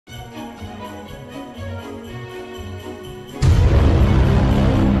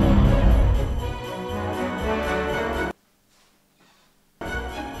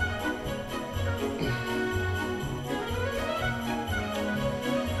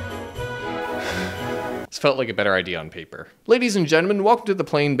This felt like a better idea on paper. Ladies and gentlemen, welcome to The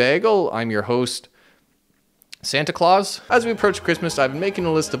Plain Bagel. I'm your host, Santa Claus. As we approach Christmas, I've been making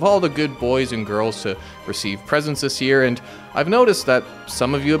a list of all the good boys and girls to receive presents this year, and I've noticed that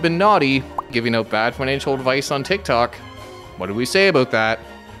some of you have been naughty, giving out bad financial advice on TikTok. What do we say about that?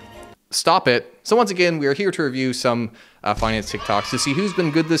 Stop it. So once again, we are here to review some finance TikToks to see who's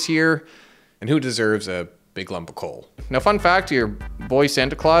been good this year and who deserves a big lump of coal. Now, fun fact, your boy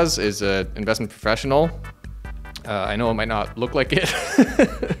Santa Claus is an investment professional. I know it might not look like it,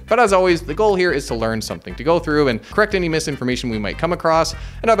 but as always, the goal here is to learn something, to go through and correct any misinformation we might come across,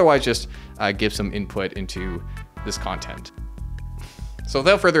 and otherwise just give some input into this content. So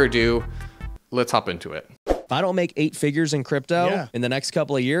without further ado, let's hop into it. If I don't make 8 figures in crypto in the next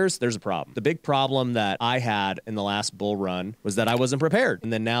couple of years, there's a problem. The big problem that I had in the last bull run was that I wasn't prepared.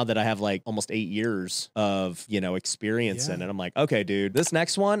 And then now that I have like almost 8 years of, experience in it, I'm like, okay, dude, this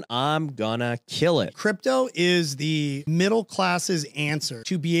next one, I'm gonna kill it. Crypto is the middle class's answer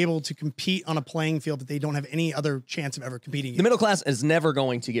to be able to compete on a playing field that they don't have any other chance of ever competing in. The middle class is never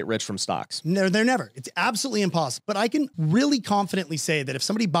going to get rich from stocks. No, they're never. It's absolutely impossible. But I can really confidently say that if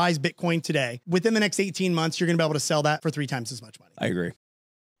somebody buys Bitcoin today, within the next 18 months, you're going to be able to sell that for 3 times as much money. I agree.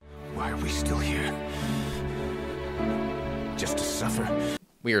 Why are we still here? Just to suffer?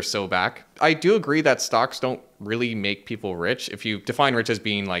 We are so back. I do agree that stocks don't really make people rich. If you define rich as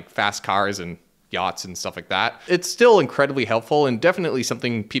being like fast cars and yachts and stuff like that, it's still incredibly helpful and definitely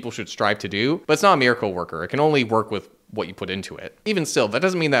something people should strive to do, but it's not a miracle worker. It can only work with what you put into it. Even still, that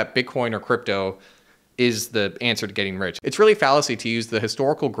doesn't mean that Bitcoin or crypto is the answer to getting rich. It's really fallacy to use the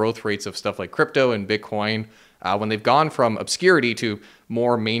historical growth rates of stuff like crypto and Bitcoin when they've gone from obscurity to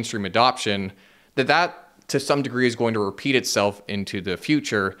more mainstream adoption, that to some degree is going to repeat itself into the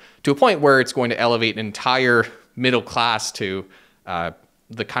future to a point where it's going to elevate an entire middle class to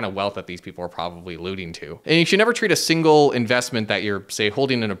the kind of wealth that these people are probably alluding to. And you should never treat a single investment that you're, say,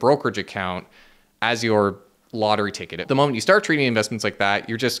 holding in a brokerage account as your lottery ticket. The moment you start treating investments like that,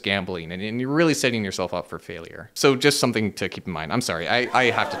 you're just gambling and you're really setting yourself up for failure. So just something to keep in mind. I'm sorry, I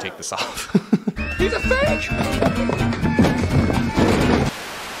have to take this off. He's a fake!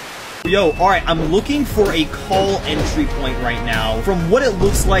 Yo, all right, I'm looking for a call entry point right now. From what it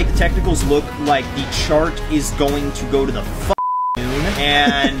looks like, the technicals look like the chart is going to go to the moon,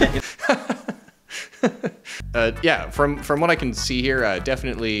 and yeah, from what I can see here,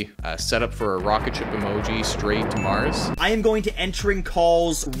 definitely set up for a rocket ship emoji straight to Mars. I am going to entering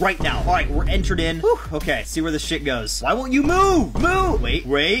calls right now. All right, we're entered in. Whew, okay, see where this shit goes. Why won't you move? Move!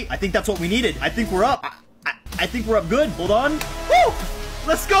 Wait, I think that's what we needed. I think we're up. I think we're up good. Hold on. Woo!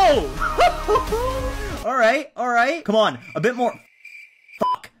 Let's go! All right. Come on, a bit more.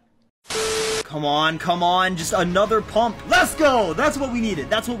 Fuck. Come on, just another pump. Let's go! That's what we needed.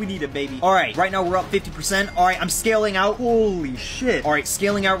 That's what we needed, baby. All right, right now we're up 50%. All right, I'm scaling out. Holy shit. All right,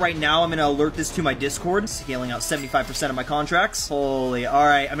 scaling out right now. I'm gonna alert this to my Discord. Scaling out 75% of my contracts. Holy, all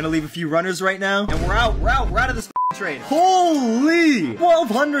right. I'm gonna leave a few runners right now. And we're out of this trade. Holy!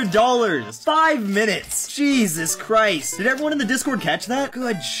 $1,200. 5 minutes. Jesus Christ. Did everyone in the Discord catch that?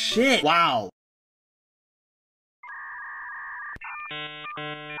 Good shit. Wow.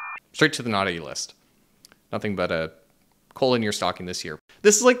 Straight to the naughty list. Nothing but a coal in your stocking this year.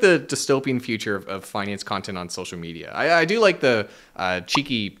 This is like the dystopian future of finance content on social media. I do like the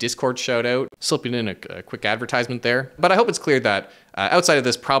cheeky Discord shout out, slipping in a quick advertisement there. But I hope it's clear that outside of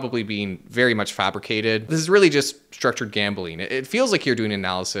this probably being very much fabricated, this is really just structured gambling. It feels like you're doing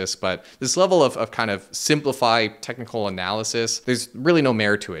analysis, but this level of kind of simplified technical analysis, there's really no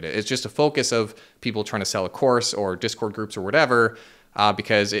merit to it. It's just a focus of people trying to sell a course or Discord groups or whatever,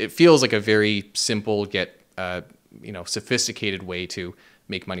 because it feels like a very simple yet sophisticated way to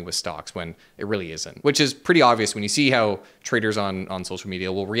make money with stocks when it really isn't, which is pretty obvious when you see how traders on social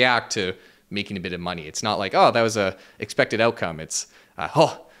media will react to making a bit of money. It's not like, oh, that was a expected outcome. It's,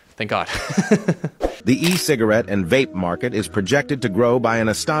 oh, thank God. The e-cigarette and vape market is projected to grow by an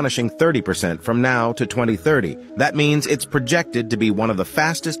astonishing 30% from now to 2030. That means it's projected to be one of the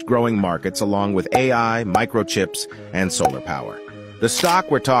fastest growing markets along with AI, microchips, and solar power. The stock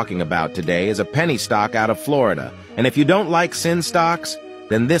we're talking about today is a penny stock out of Florida, and if you don't like sin stocks,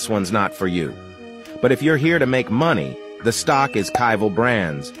 then this one's not for you. But if you're here to make money, the stock is Kaival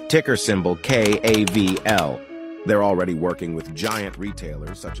Brands, ticker symbol KAVL. They're already working with giant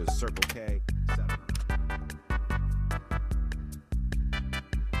retailers such as Circle K.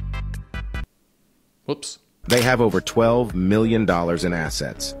 Whoops. They have over $12 million in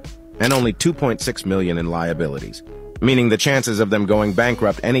assets, and only $2.6 million in liabilities, meaning the chances of them going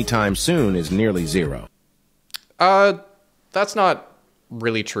bankrupt anytime soon is nearly zero. That's not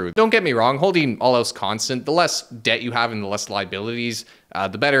really true. Don't get me wrong, holding all else constant, the less debt you have and the less liabilities,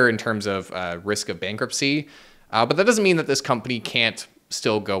 the better in terms of risk of bankruptcy. But that doesn't mean that this company can't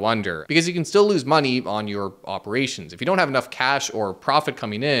still go under, because you can still lose money on your operations. If you don't have enough cash or profit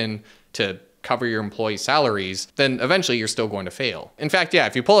coming in to cover your employees' salaries, then eventually you're still going to fail. In fact, yeah,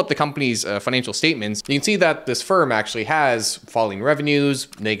 if you pull up the company's financial statements, you can see that this firm actually has falling revenues,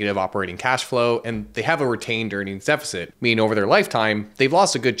 negative operating cash flow, and they have a retained earnings deficit, meaning over their lifetime, they've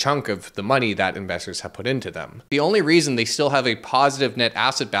lost a good chunk of the money that investors have put into them. The only reason they still have a positive net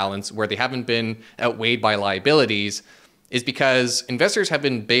asset balance where they haven't been outweighed by liabilities is because investors have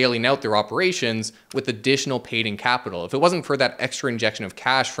been bailing out their operations with additional paid-in capital. If it wasn't for that extra injection of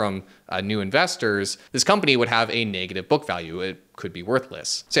cash from new investors, this company would have a negative book value. It could be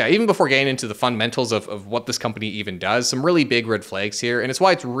worthless. So yeah, even before getting into the fundamentals of what this company even does, some really big red flags here. And it's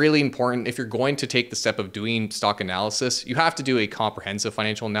why it's really important, if you're going to take the step of doing stock analysis, you have to do a comprehensive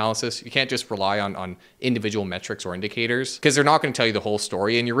financial analysis. You can't just rely on individual metrics or indicators, because they're not going to tell you the whole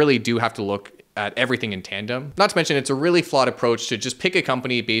story. And you really do have to look at everything in tandem. Not to mention, it's a really flawed approach to just pick a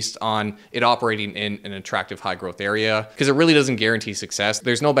company based on it operating in an attractive high growth area, because it really doesn't guarantee success.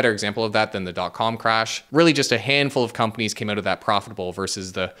 There's no better example of that than the dot-com crash. Really just a handful of companies came out of that profitable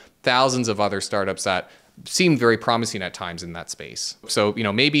versus the thousands of other startups that seemed very promising at times in that space. So,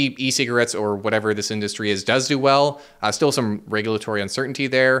 maybe e-cigarettes or whatever this industry is does do well. Still some regulatory uncertainty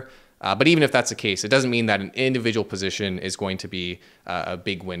there. But even if that's the case, it doesn't mean that an individual position is going to be a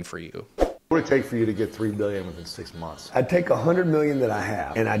big win for you. What would it take for you to get $3 billion within 6 months? I'd take $100 million that I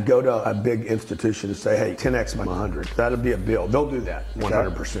have, and I'd go to a big institution and say, hey, 10x my 100. That'd be a bill. They'll do that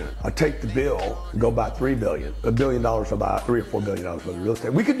 100%. I'd take the bill and go buy $3 billion. $1 billion will buy $3 or $4 billion worth of real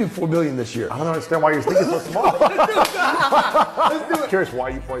estate. We could do $4 billion this year. I don't understand why you're thinking so small. Let's do it. I'm curious why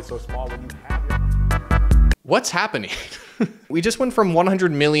you play so small when you have your... What's happening? We just went from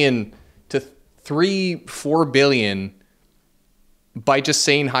 100 million to 3-4 billion by just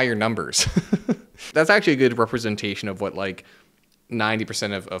saying higher numbers. That's actually a good representation of what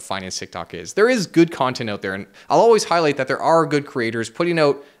 90% of finance TikTok is. There is good content out there, and I'll always highlight that there are good creators putting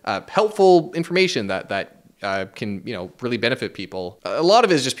out helpful information that can really benefit people. A lot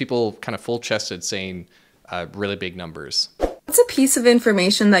of it is just people kind of full-chested saying really big numbers. What's a piece of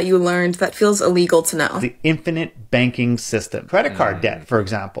information that you learned that feels illegal to know? The infinite banking system. Credit card debt, for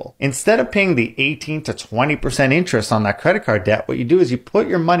example. Instead of paying the 18 to 20% interest on that credit card debt, what you do is you put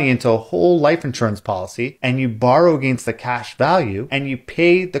your money into a whole life insurance policy and you borrow against the cash value and you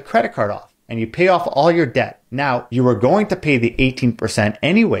pay the credit card off and you pay off all your debt. Now, you were going to pay the 18%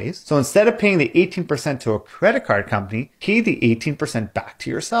 anyways. So instead of paying the 18% to a credit card company, pay the 18% back to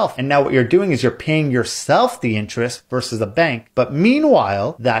yourself. And now what you're doing is you're paying yourself the interest versus a bank. But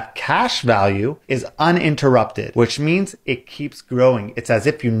meanwhile, that cash value is uninterrupted, which means it keeps growing. It's as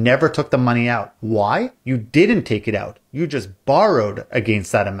if you never took the money out. Why? You didn't take it out. You just borrowed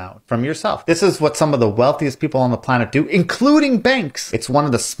against that amount from yourself. This is what some of the wealthiest people on the planet do, including banks. It's one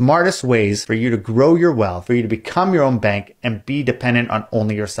of the smartest ways for you to grow your wealth, for you to become your own bank and be dependent on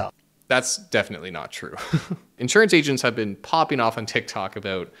only yourself. That's definitely not true. Insurance agents have been popping off on TikTok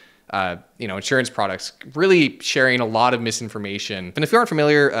about insurance products, really sharing a lot of misinformation. And if you aren't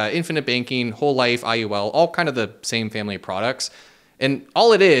familiar, infinite banking, whole life, IUL, all kind of the same family of products. And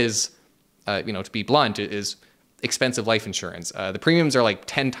all it is, to be blunt, is expensive life insurance. The premiums are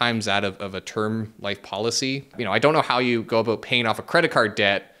 10 times that of a term life policy. I don't know how you go about paying off a credit card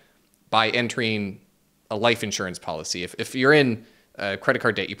debt by entering a life insurance policy. If you're in credit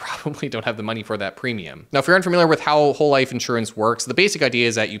card debt, you probably don't have the money for that premium. Now, if you're unfamiliar with how whole life insurance works, the basic idea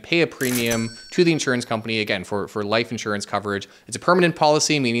is that you pay a premium to the insurance company, again, for life insurance coverage. It's a permanent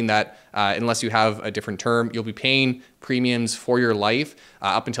policy, meaning that unless you have a different term, you'll be paying premiums for your life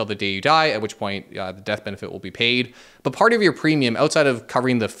up until the day you die, at which point the death benefit will be paid. But part of your premium, outside of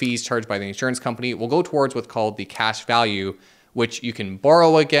covering the fees charged by the insurance company, will go towards what's called the cash value, which you can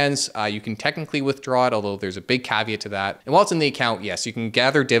borrow against. You can technically withdraw it, although there's a big caveat to that. And while it's in the account, yes, you can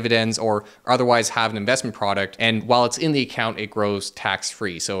gather dividends or otherwise have an investment product. And while it's in the account, it grows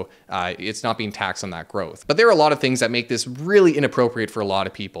tax-free. So it's not being taxed on that growth. But there are a lot of things that make this really inappropriate for a lot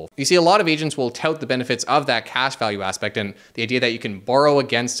of people. You see, a lot of agents will tout the benefits of that cash value aspect and the idea that you can borrow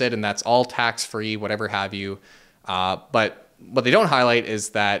against it and that's all tax-free, whatever have you. But what they don't highlight is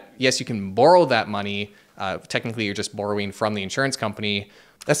that, yes, you can borrow that money. Technically, you're just borrowing from the insurance company.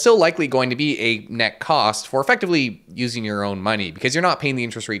 That's still likely going to be a net cost for effectively using your own money, because you're not paying the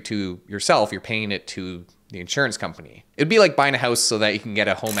interest rate to yourself, you're paying it to the insurance company. It'd be like buying a house so that you can get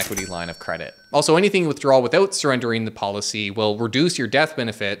a home equity line of credit. Also, anything you withdraw without surrendering the policy will reduce your death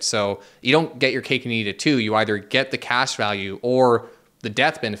benefit, so you don't get your cake and eat it too. You either get the cash value or the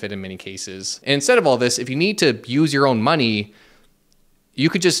death benefit in many cases. And instead of all this, if you need to use your own money, you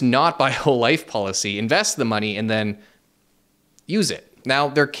could just not buy a whole life policy, invest the money, and then use it. Now,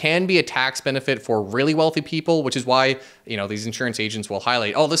 there can be a tax benefit for really wealthy people, which is why, these insurance agents will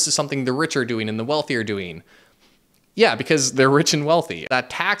highlight, oh, this is something the rich are doing and the wealthy are doing. Yeah, because they're rich and wealthy. That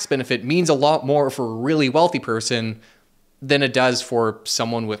tax benefit means a lot more for a really wealthy person than it does for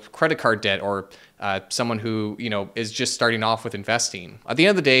someone with credit card debt or someone who, is just starting off with investing. At the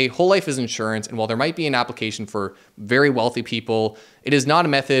end of the day, whole life is insurance. And while there might be an application for very wealthy people, it is not a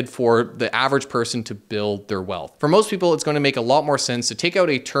method for the average person to build their wealth. For most people, it's going to make a lot more sense to take out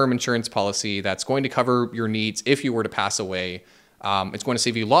a term insurance policy that's going to cover your needs if you were to pass away. It's going to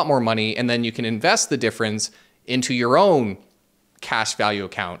save you a lot more money. And then you can invest the difference into your own cash value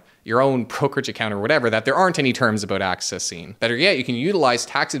account, your own brokerage account or whatever, that there aren't any terms about accessing. Better yet, you can utilize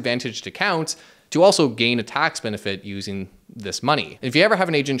tax advantaged accounts to also gain a tax benefit using this money. If you ever have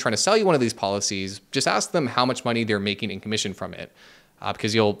an agent trying to sell you one of these policies, just ask them how much money they're making in commission from it,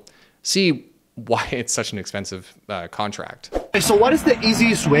 because you'll see why it's such an expensive contract. So what is the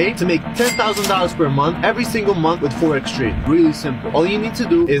easiest way to make $10,000 per month every single month with Forex trading? Really simple. All you need to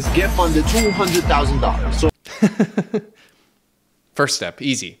do is get funded $200,000. So first step,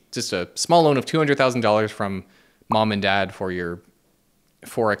 easy. Just a small loan of $200,000 from mom and dad for your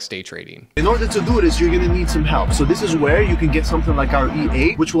Forex day trading. In order to do this, you're going to need some help. So this is where you can get something like our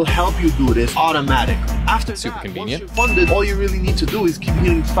E8, which will help you do this automatically. After super that, convenient. Once you're funded, all you really need to do is keep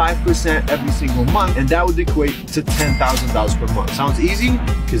hitting 5% every single month, and that would equate to $10,000 per month. Sounds easy?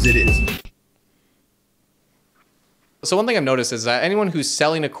 Because it is. So one thing I've noticed is that anyone who's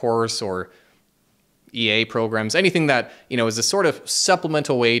selling a course or EA programs, anything that, is a sort of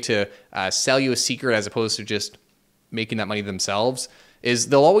supplemental way to sell you a secret as opposed to just making that money themselves, is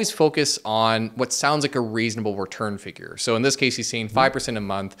they'll always focus on what sounds like a reasonable return figure. So in this case, he's saying 5% a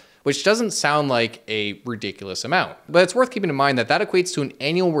month, which doesn't sound like a ridiculous amount. But it's worth keeping in mind that that equates to an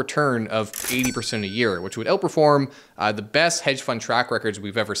annual return of 80% a year, which would outperform the best hedge fund track records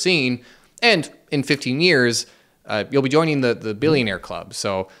we've ever seen. And in 15 years, you'll be joining the billionaire club.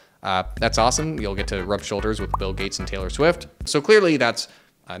 So that's awesome. You'll get to rub shoulders with Bill Gates and Taylor Swift. So clearly that's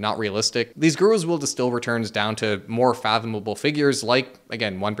not realistic. These gurus will distill returns down to more fathomable figures like,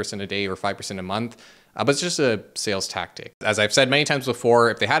 again, 1% a day or 5% a month, but it's just a sales tactic. As I've said many times before,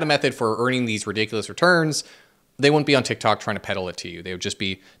 if they had a method for earning these ridiculous returns, they wouldn't be on TikTok trying to peddle it to you. They would just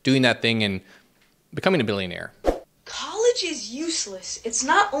be doing that thing and becoming a billionaire. College is useless. It's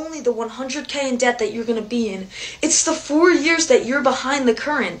not only the 100K in debt that you're going to be in, it's the 4 years that you're behind the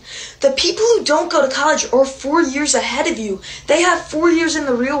current. The people who don't go to college are 4 years ahead of you. They have 4 years in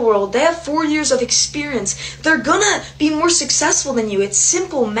the real world. They have 4 years of experience. They're going to be more successful than you. It's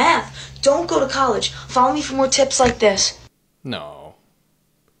simple math. Don't go to college. Follow me for more tips like this. No,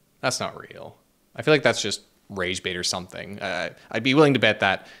 that's not real. I feel like that's just rage bait or something. I'd be willing to bet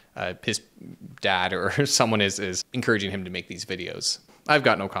that his dad or someone is encouraging him to make these videos. I've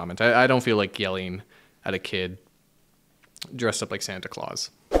got no comment. I don't feel like yelling at a kid dressed up like Santa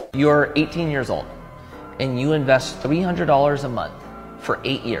Claus. You're 18 years old and you invest $300 a month for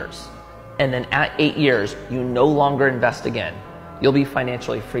 8 years. And then at 8 years, you no longer invest again. You'll be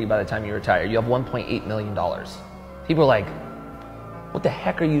financially free by the time you retire. You have $1.8 million. People are like, what the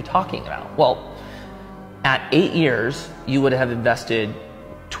heck are you talking about? Well, at 8 years, you would have invested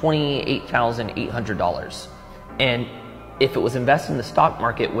 $28,800. And if it was invested in the stock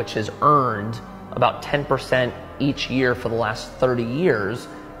market, which has earned about 10% each year for the last 30 years,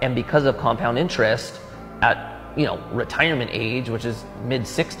 and because of compound interest at retirement age, which is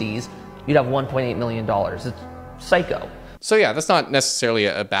mid-60s, you'd have $1.8 million. It's psycho. So yeah, that's not necessarily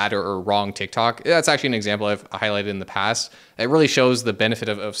a bad or wrong TikTok. That's actually an example I've highlighted in the past. It really shows the benefit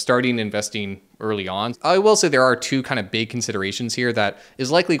of starting investing early on. I will say there are two kind of big considerations here that is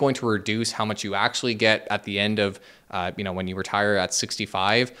likely going to reduce how much you actually get at the end of, when you retire at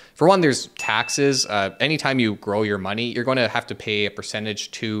 65. For one, there's taxes. Anytime you grow your money, you're going to have to pay a percentage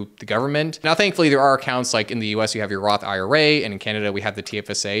to the government. Now, thankfully, there are accounts like in the US, you have your Roth IRA, and in Canada, we have the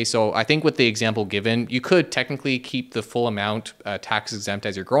TFSA. So I think with the example given, you could technically keep the full amount tax exempt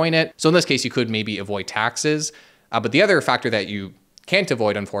as you're growing it. So in this case, you could maybe avoid taxes. But the other factor that you can't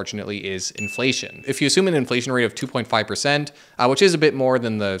avoid, unfortunately, is inflation. If you assume an inflation rate of 2.5%, which is a bit more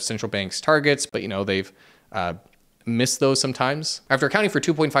than the central bank's targets, but they've miss those sometimes. After accounting for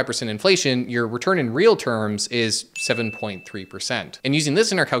 2.5% inflation, your return in real terms is 7.3%. And using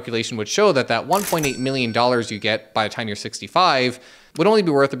this in our calculation would show that that $1.8 million you get by the time you're 65 would only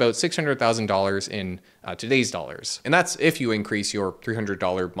be worth about $600,000 in today's dollars. And that's if you increase your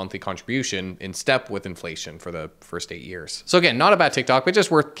 $300 monthly contribution in step with inflation for the first 8 years. So again, not a bad TikTok, but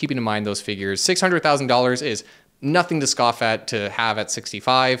just worth keeping in mind those figures. $600,000 is nothing to scoff at to have at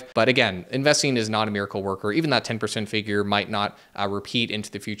 65. But again, investing is not a miracle worker. Even that 10% figure might not repeat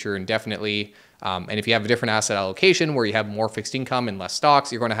into the future indefinitely. And if you have a different asset allocation where you have more fixed income and less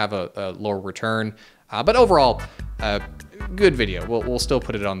stocks, you're going to have a lower return. But overall, good video. We'll still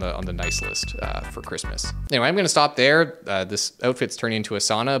put it on the nice list for Christmas. Anyway, I'm going to stop there. This outfit's turning into a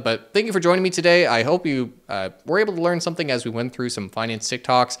sauna, but thank you for joining me today. I hope you were able to learn something as we went through some finance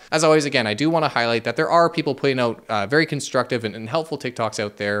TikToks. As always, again, I do want to highlight that there are people putting out very constructive and helpful TikToks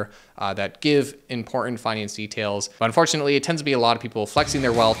out there that give important finance details. But unfortunately, it tends to be a lot of people flexing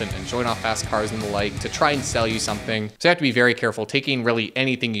their wealth and showing off fast cars and the like to try and sell you something. So you have to be very careful taking really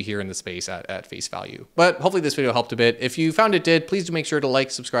anything you hear in the space at face value. But hopefully this video helped a bit. If you found it did, please do make sure to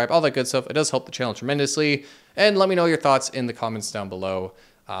like, subscribe, all that good stuff. It does help the channel tremendously. And let me know your thoughts in the comments down below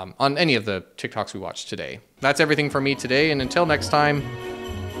on any of the TikToks we watched today. That's everything from me today. And until next time,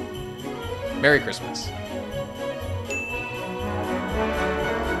 Merry Christmas.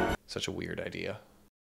 Such a weird idea.